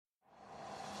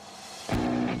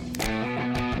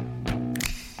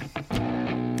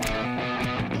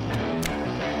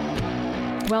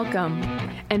Welcome,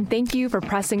 and thank you for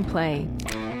pressing play.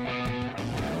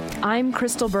 I'm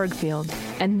Crystal Bergfield,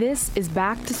 and this is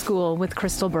Back to School with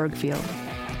Crystal Bergfield.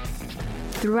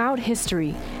 Throughout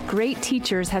history, great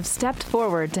teachers have stepped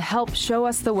forward to help show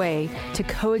us the way to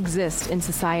coexist in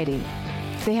society.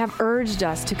 They have urged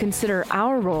us to consider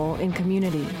our role in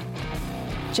community.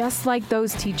 Just like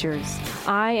those teachers,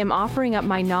 I am offering up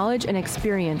my knowledge and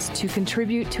experience to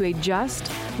contribute to a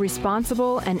just,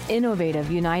 responsible, and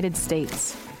innovative United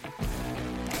States.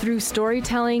 Through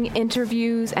storytelling,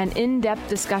 interviews, and in-depth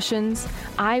discussions,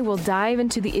 I will dive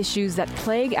into the issues that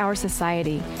plague our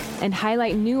society and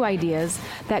highlight new ideas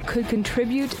that could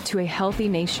contribute to a healthy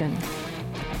nation.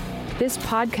 This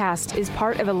podcast is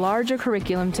part of a larger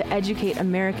curriculum to educate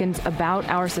Americans about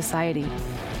our society.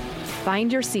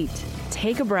 Find your seat,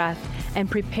 take a breath,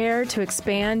 and prepare to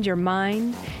expand your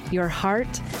mind, your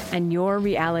heart, and your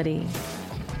reality.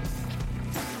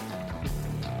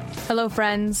 Hello,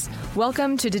 friends.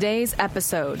 Welcome to today's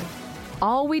episode.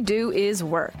 All we do is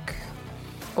work.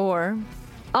 Or,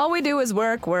 all we do is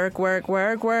work. Thanks,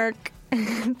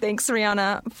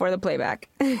 Rihanna, for the playback.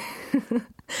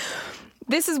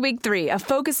 This is week 3 of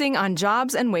focusing on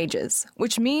jobs and wages,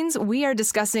 which means we are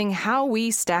discussing how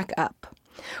we stack up.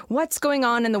 What's going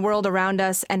on in the world around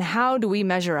us, and how do we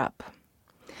measure up?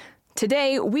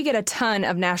 Today, we get a ton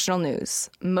of national news,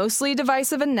 mostly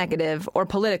divisive and negative or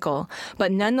political,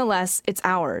 but nonetheless, it's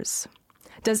ours.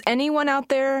 Does anyone out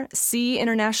there see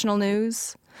international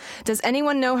news? Does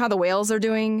anyone know how the whales are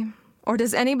doing? Or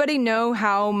does anybody know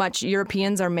how much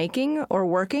Europeans are making or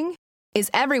working? Is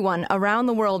everyone around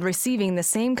the world receiving the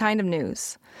same kind of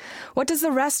news? What does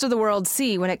the rest of the world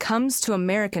see when it comes to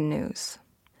American news?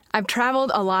 I've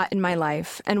traveled a lot in my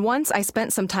life, and once I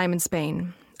spent some time in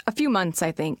Spain. A few months,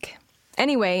 I think.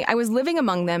 Anyway, I was living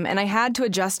among them, and I had to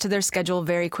adjust to their schedule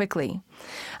very quickly.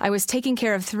 I was taking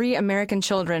care of 3 American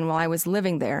children while I was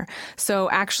living there, so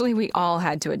actually we all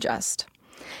had to adjust.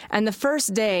 And the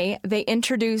first day, they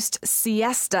introduced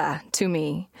siesta to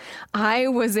me. I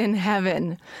was in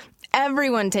heaven.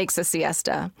 Everyone takes a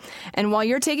siesta. And while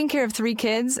you're taking care of 3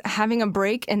 kids, having a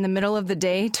break in the middle of the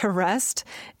day to rest,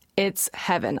 it's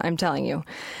heaven, I'm telling you.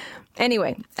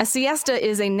 Anyway, a siesta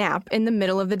is a nap in the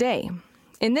middle of the day.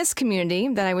 In this community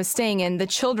that I was staying in, the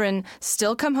children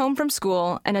still come home from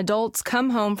school and adults come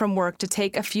home from work to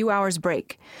take a few hours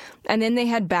break, and then they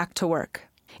head back to work.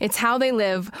 It's how they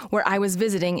live where I was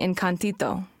visiting in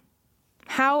Cantito.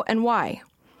 How and why?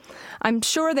 I'm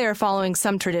sure they are following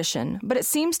some tradition, but it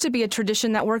seems to be a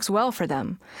tradition that works well for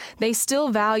them. They still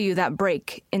value that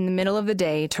break in the middle of the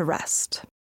day to rest.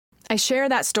 I share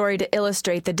that story to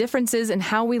illustrate the differences in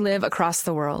how we live across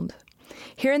the world.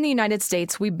 Here in the United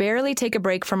States, we barely take a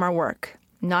break from our work.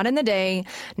 Not in the day,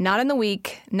 not in the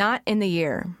week, not in the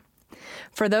year.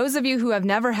 For those of you who have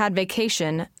never had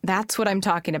vacation, that's what I'm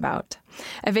talking about.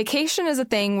 A vacation is a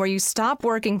thing where you stop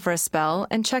working for a spell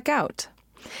and check out.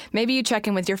 Maybe you check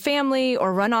in with your family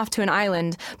or run off to an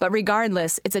island, but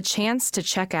regardless, it's a chance to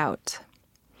check out.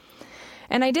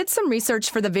 And I did some research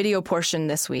for the video portion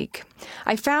this week.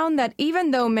 I found that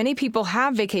even though many people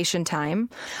have vacation time,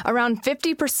 around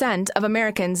 50% of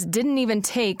Americans didn't even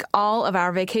take all of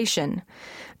our vacation.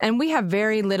 And we have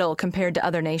very little compared to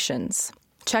other nations.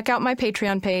 Check out my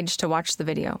Patreon page to watch the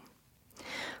video.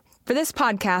 For this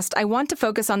podcast, I want to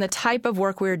focus on the type of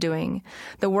work we're doing,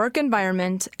 the work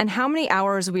environment, and how many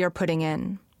hours we are putting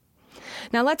in.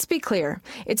 Now, let's be clear.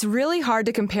 It's really hard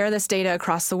to compare this data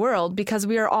across the world because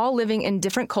we are all living in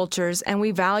different cultures and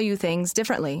we value things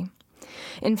differently.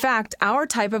 In fact, our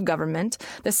type of government,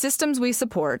 the systems we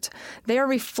support, they are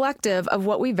reflective of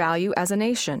what we value as a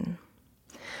nation.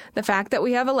 The fact that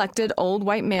we have elected old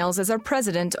white males as our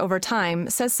president over time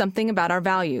says something about our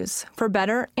values, for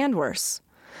better and worse.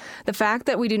 The fact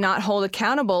that we do not hold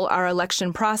accountable our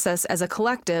election process as a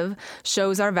collective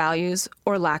shows our values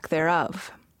or lack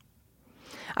thereof.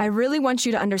 I really want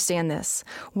you to understand this.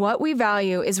 What we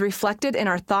value is reflected in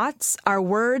our thoughts, our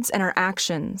words, and our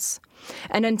actions.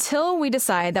 And until we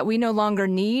decide that we no longer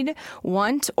need,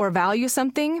 want, or value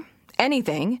something,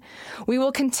 anything, we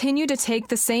will continue to take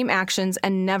the same actions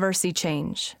and never see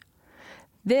change.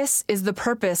 This is the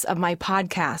purpose of my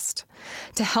podcast,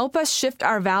 to help us shift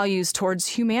our values towards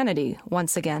humanity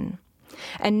once again.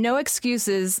 And no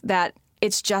excuses that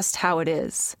it's just how it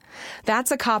is. That's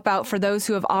a cop-out for those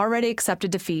who have already accepted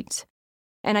defeat.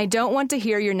 And I don't want to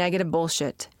hear your negative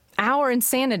bullshit. Our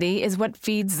insanity is what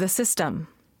feeds the system.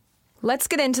 Let's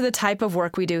get into the type of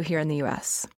work we do here in the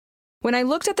U.S. When I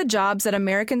looked at the jobs that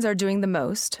Americans are doing the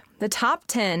most, the top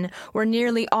 10 were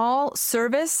nearly all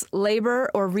service, labor,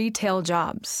 or retail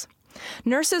jobs.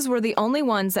 Nurses were the only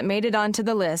ones that made it onto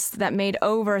the list that made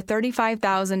over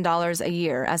 $35,000 a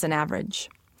year as an average.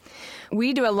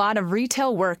 We do a lot of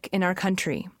retail work in our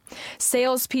country.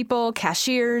 Salespeople,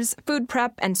 cashiers, food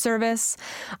prep and service,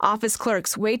 office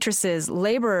clerks, waitresses,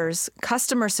 laborers,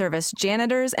 customer service,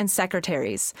 janitors, and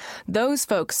secretaries. Those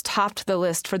folks topped the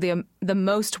list for the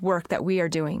most work that we are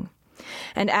doing.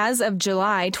 And as of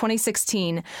July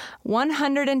 2016,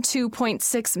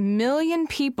 102.6 million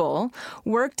people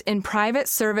worked in private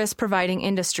service providing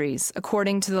industries,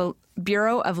 according to the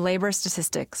Bureau of Labor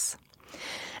Statistics.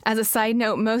 As a side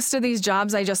note, most of these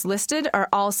jobs I just listed are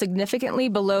all significantly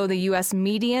below the U.S.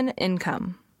 median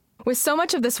income. With so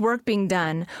much of this work being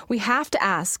done, we have to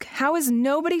ask, how is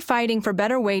nobody fighting for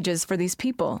better wages for these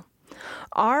people?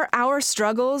 Are our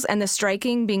struggles and the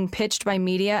striking being pitched by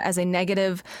media as a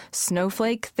negative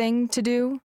snowflake thing to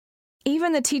do?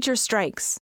 Even the teacher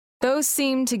strikes. Those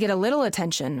seem to get a little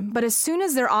attention, but as soon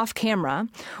as they're off camera,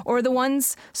 or the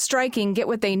ones striking get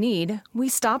what they need, we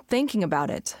stop thinking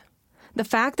about it. The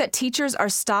fact that teachers are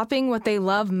stopping what they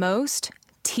love most,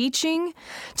 teaching,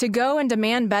 to go and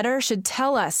demand better should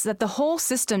tell us that the whole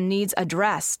system needs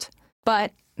addressed.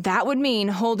 But that would mean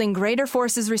holding greater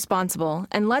forces responsible,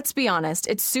 and let's be honest,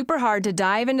 it's super hard to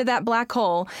dive into that black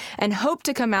hole and hope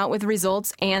to come out with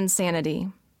results and sanity.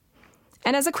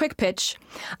 And as a quick pitch,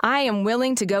 I am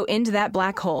willing to go into that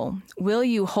black hole. Will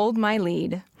you hold my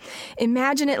lead?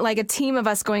 Imagine it like a team of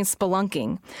us going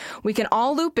spelunking. We can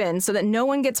all loop in so that no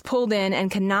one gets pulled in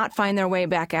and cannot find their way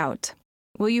back out.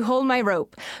 Will you hold my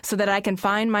rope so that I can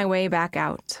find my way back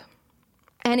out?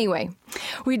 Anyway,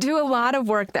 we do a lot of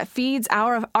work that feeds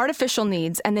our artificial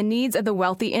needs and the needs of the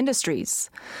wealthy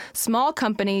industries. Small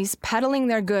companies peddling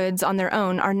their goods on their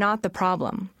own are not the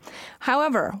problem.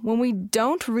 However, when we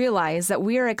don't realize that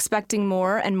we are expecting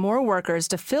more and more workers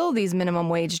to fill these minimum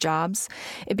wage jobs,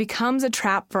 it becomes a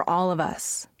trap for all of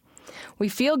us. We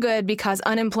feel good because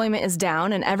unemployment is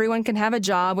down and everyone can have a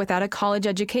job without a college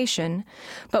education,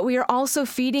 but we are also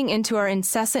feeding into our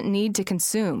incessant need to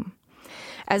consume.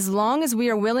 As long as we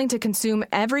are willing to consume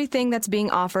everything that's being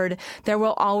offered, there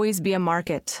will always be a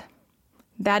market.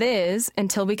 That is,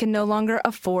 until we can no longer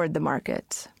afford the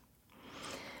market.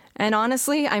 And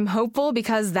honestly, I'm hopeful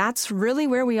because that's really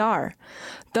where we are.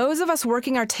 Those of us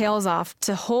working our tails off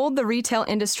to hold the retail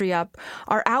industry up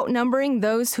are outnumbering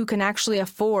those who can actually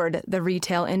afford the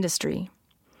retail industry.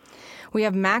 We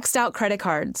have maxed out credit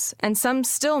cards, and some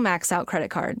still max out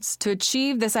credit cards, to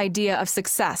achieve this idea of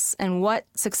success and what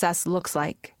success looks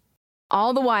like.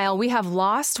 All the while, we have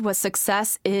lost what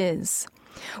success is.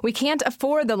 We can't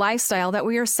afford the lifestyle that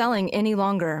we are selling any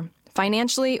longer,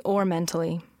 financially or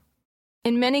mentally.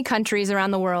 In many countries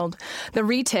around the world, the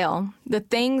retail, the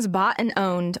things bought and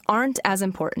owned, aren't as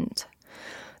important.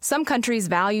 Some countries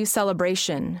value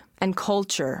celebration and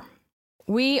culture.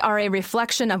 We are a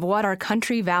reflection of what our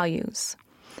country values.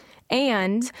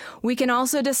 And we can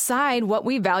also decide what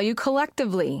we value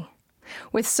collectively.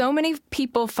 With so many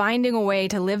people finding a way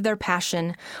to live their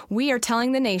passion, we are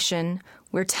telling the nation,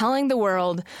 we're telling the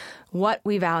world what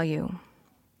we value.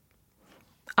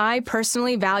 I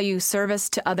personally value service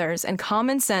to others and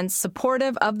common sense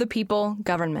supportive of the people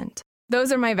government.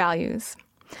 Those are my values.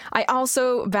 I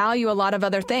also value a lot of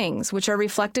other things, which are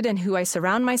reflected in who I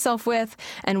surround myself with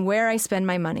and where I spend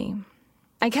my money.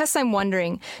 I guess I'm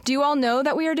wondering, do you all know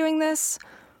that we are doing this?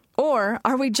 Or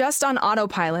are we just on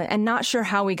autopilot and not sure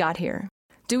how we got here?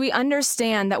 Do we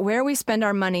understand that where we spend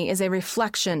our money is a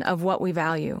reflection of what we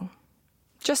value?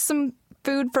 Just some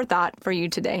food for thought for you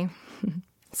today.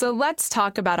 So let's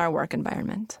talk about our work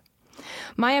environment.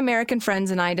 My American friends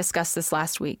and I discussed this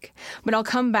last week, but I'll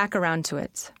come back around to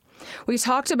it. We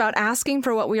talked about asking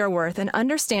for what we are worth and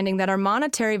understanding that our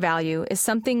monetary value is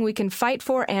something we can fight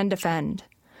for and defend.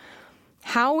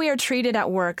 How we are treated at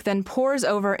work then pours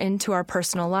over into our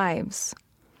personal lives.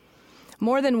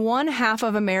 More than 1/2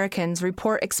 of Americans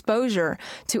report exposure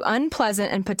to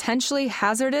unpleasant and potentially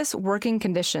hazardous working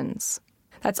conditions.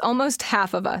 That's almost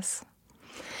half of us.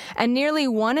 And nearly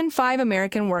 1 in 5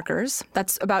 American workers,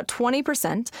 that's about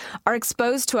 20%, are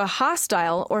exposed to a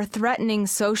hostile or threatening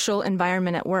social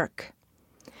environment at work.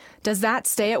 Does that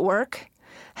stay at work?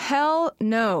 Hell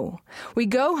no. We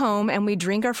go home and we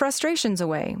drink our frustrations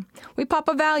away. We pop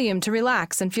a Valium to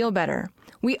relax and feel better.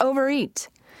 We overeat.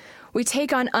 We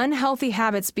take on unhealthy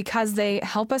habits because they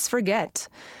help us forget.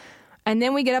 And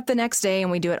then we get up the next day and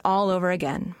we do it all over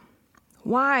again.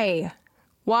 Why?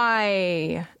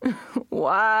 Why?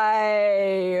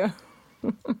 Why?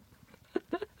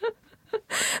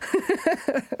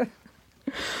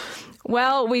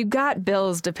 Well, we've got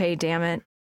bills to pay, damn it.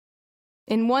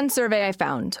 In one survey I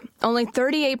found, only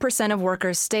 38% of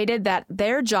workers stated that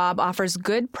their job offers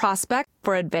good prospect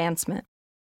for advancement.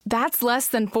 That's less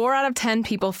than 4 out of 10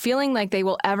 people feeling like they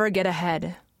will ever get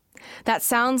ahead. That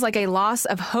sounds like a loss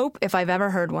of hope if I've ever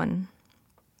heard one.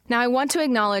 Now, I want to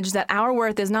acknowledge that our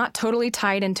worth is not totally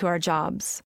tied into our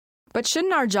jobs. But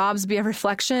shouldn't our jobs be a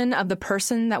reflection of the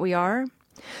person that we are?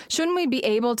 Shouldn't we be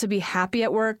able to be happy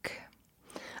at work?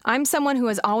 I'm someone who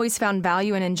has always found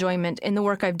value and enjoyment in the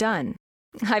work I've done.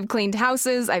 I've cleaned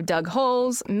houses, I've dug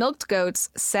holes, milked goats,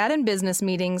 sat in business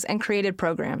meetings, and created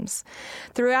programs.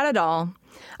 Throughout it all,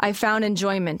 I've found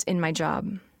enjoyment in my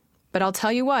job. But I'll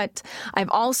tell you what, I've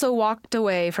also walked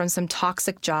away from some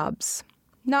toxic jobs.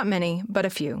 Not many, but a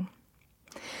few.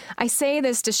 I say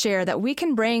this to share that we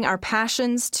can bring our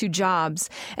passions to jobs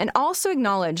and also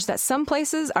acknowledge that some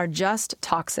places are just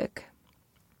toxic.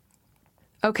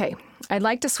 Okay, I'd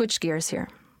like to switch gears here.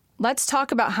 Let's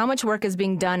talk about how much work is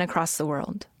being done across the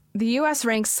world. The U.S.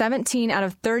 ranks 17 out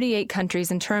of 38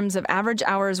 countries in terms of average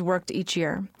hours worked each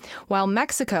year, while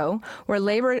Mexico, where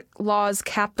labor laws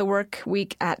cap the work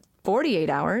week at 48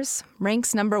 hours,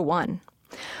 ranks number 1.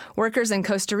 Workers in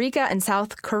Costa Rica and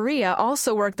South Korea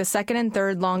also work the second and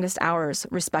third longest hours,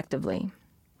 respectively.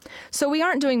 So we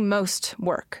aren't doing most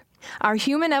work. Our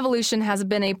human evolution has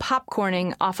been a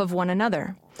popcorning off of one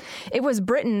another. It was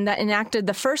Britain that enacted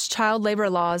the first child labor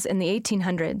laws in the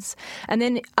 1800s, and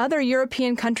then other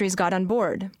European countries got on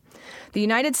board. The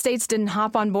United States didn't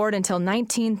hop on board until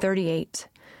 1938.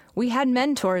 We had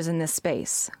mentors in this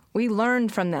space. We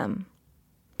learned from them.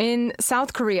 In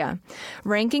South Korea,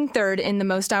 ranking third in the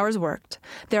most hours worked,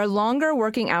 their longer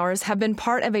working hours have been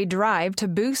part of a drive to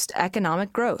boost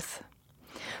economic growth.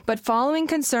 But following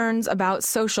concerns about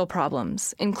social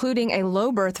problems, including a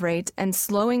low birth rate and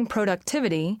slowing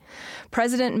productivity,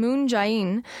 President Moon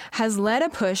Jae-in has led a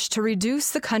push to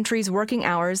reduce the country's working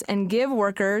hours and give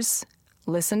workers,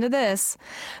 listen to this,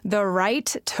 the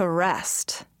right to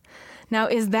rest. Now,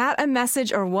 is that a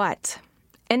message or what?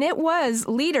 And it was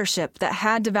leadership that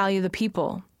had to value the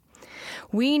people.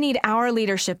 We need our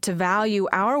leadership to value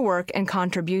our work and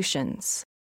contributions,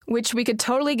 which we could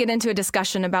totally get into a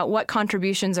discussion about what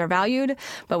contributions are valued,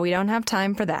 but we don't have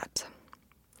time for that.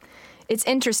 It's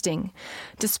interesting.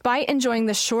 Despite enjoying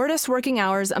the shortest working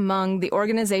hours among the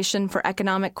Organization for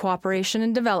Economic Cooperation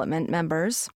and Development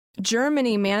members,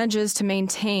 Germany manages to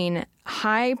maintain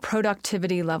high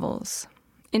productivity levels.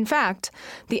 In fact,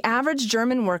 the average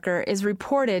German worker is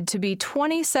reported to be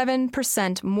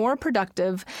 27% more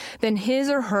productive than his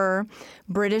or her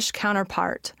British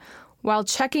counterpart, while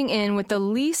checking in with the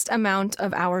least amount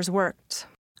of hours worked.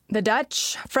 The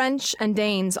Dutch, French, and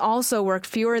Danes also work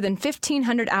fewer than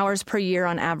 1,500 hours per year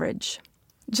on average.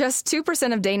 Just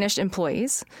 2% of Danish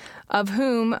employees, of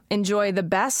whom enjoy the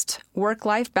best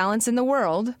work-life balance in the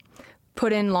world,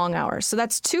 put in long hours. So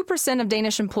that's 2% of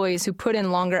Danish employees who put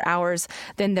in longer hours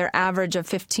than their average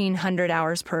of 1,500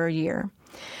 hours per year.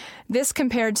 This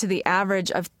compared to the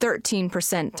average of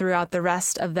 13% throughout the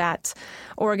rest of that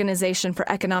Organization for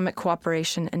Economic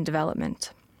Cooperation and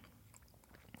Development.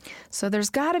 So there's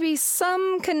got to be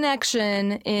some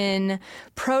connection in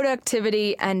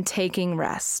productivity and taking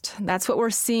rest. That's what we're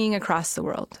seeing across the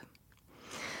world.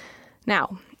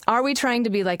 Now, are we trying to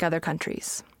be like other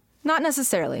countries? Not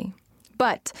necessarily.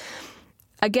 But,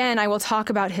 again, I will talk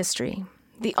about history.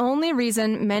 The only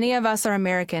reason many of us are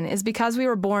American is because we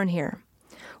were born here.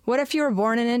 What if you were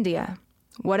born in India?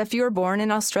 What if you were born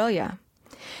in Australia?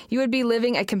 You would be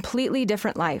living a completely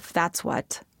different life, that's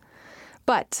what.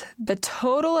 But the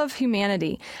total of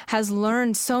humanity has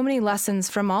learned so many lessons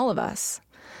from all of us.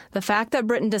 The fact that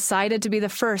Britain decided to be the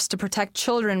first to protect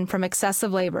children from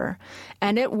excessive labor,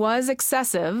 and it was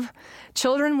excessive,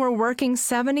 children were working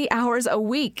 70 hours a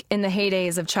week in the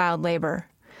heydays of child labor.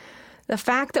 The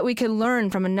fact that we could learn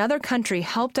from another country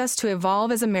helped us to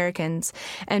evolve as Americans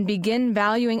and begin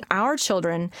valuing our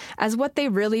children as what they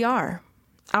really are,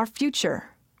 our future.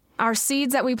 Our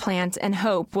seeds that we plant and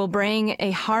hope will bring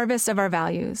a harvest of our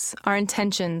values, our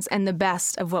intentions, and the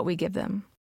best of what we give them.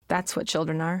 That's what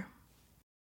children are.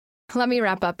 Let me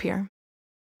wrap up here.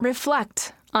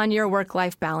 Reflect on your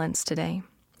work-life balance today.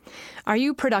 Are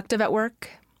you productive at work?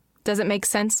 Does it make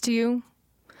sense to you?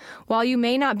 While you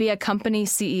may not be a company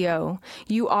CEO,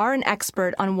 you are an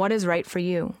expert on what is right for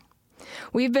you.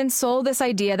 We've been sold this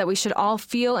idea that we should all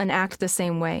feel and act the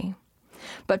same way.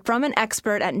 But from an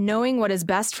expert at knowing what is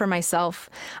best for myself,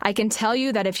 I can tell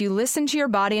you that if you listen to your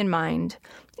body and mind,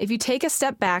 if you take a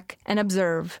step back and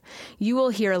observe, you will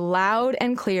hear loud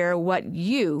and clear what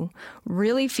you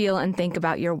really feel and think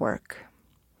about your work.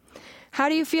 How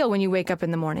do you feel when you wake up in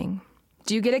the morning?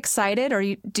 Do you get excited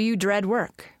or do you dread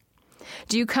work?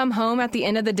 Do you come home at the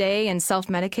end of the day and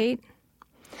self-medicate?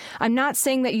 I'm not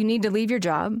saying that you need to leave your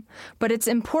job, but it's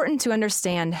important to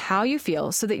understand how you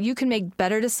feel so that you can make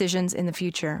better decisions in the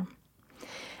future.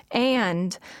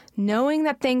 And knowing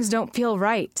that things don't feel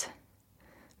right.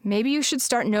 Maybe you should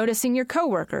start noticing your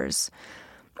coworkers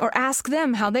or ask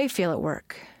them how they feel at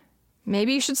work.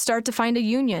 Maybe you should start to find a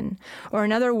union or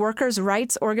another workers'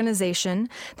 rights organization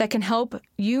that can help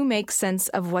you make sense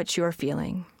of what you're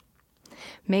feeling.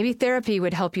 Maybe therapy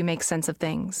would help you make sense of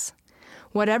things.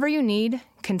 Whatever you need,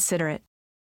 consider it.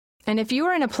 And if you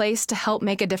are in a place to help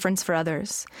make a difference for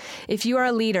others, if you are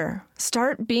a leader,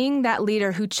 start being that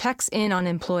leader who checks in on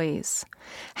employees.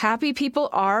 Happy people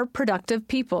are productive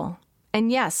people. And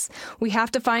yes, we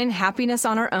have to find happiness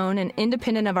on our own and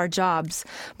independent of our jobs,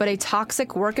 but a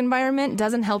toxic work environment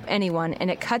doesn't help anyone,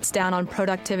 and it cuts down on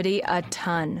productivity a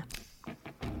ton.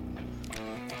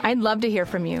 I'd love to hear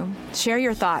from you. Share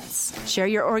your thoughts. Share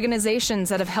your organizations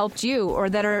that have helped you or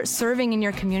that are serving in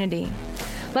your community.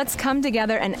 Let's come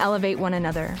together and elevate one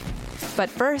another. But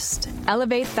first,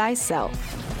 elevate thyself.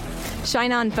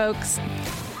 Shine on, folks.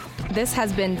 This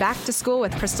has been Back to School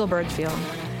with Crystal Bergfield.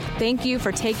 Thank you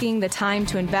for taking the time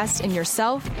to invest in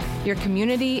yourself, your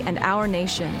community, and our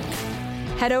nation.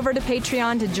 Head over to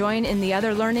Patreon to join in the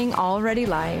other learning already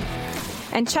live.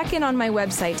 And check in on my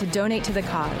website to donate to the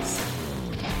cause.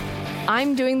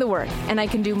 I'm doing the work, and I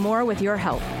can do more with your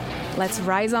help. Let's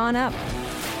rise on up.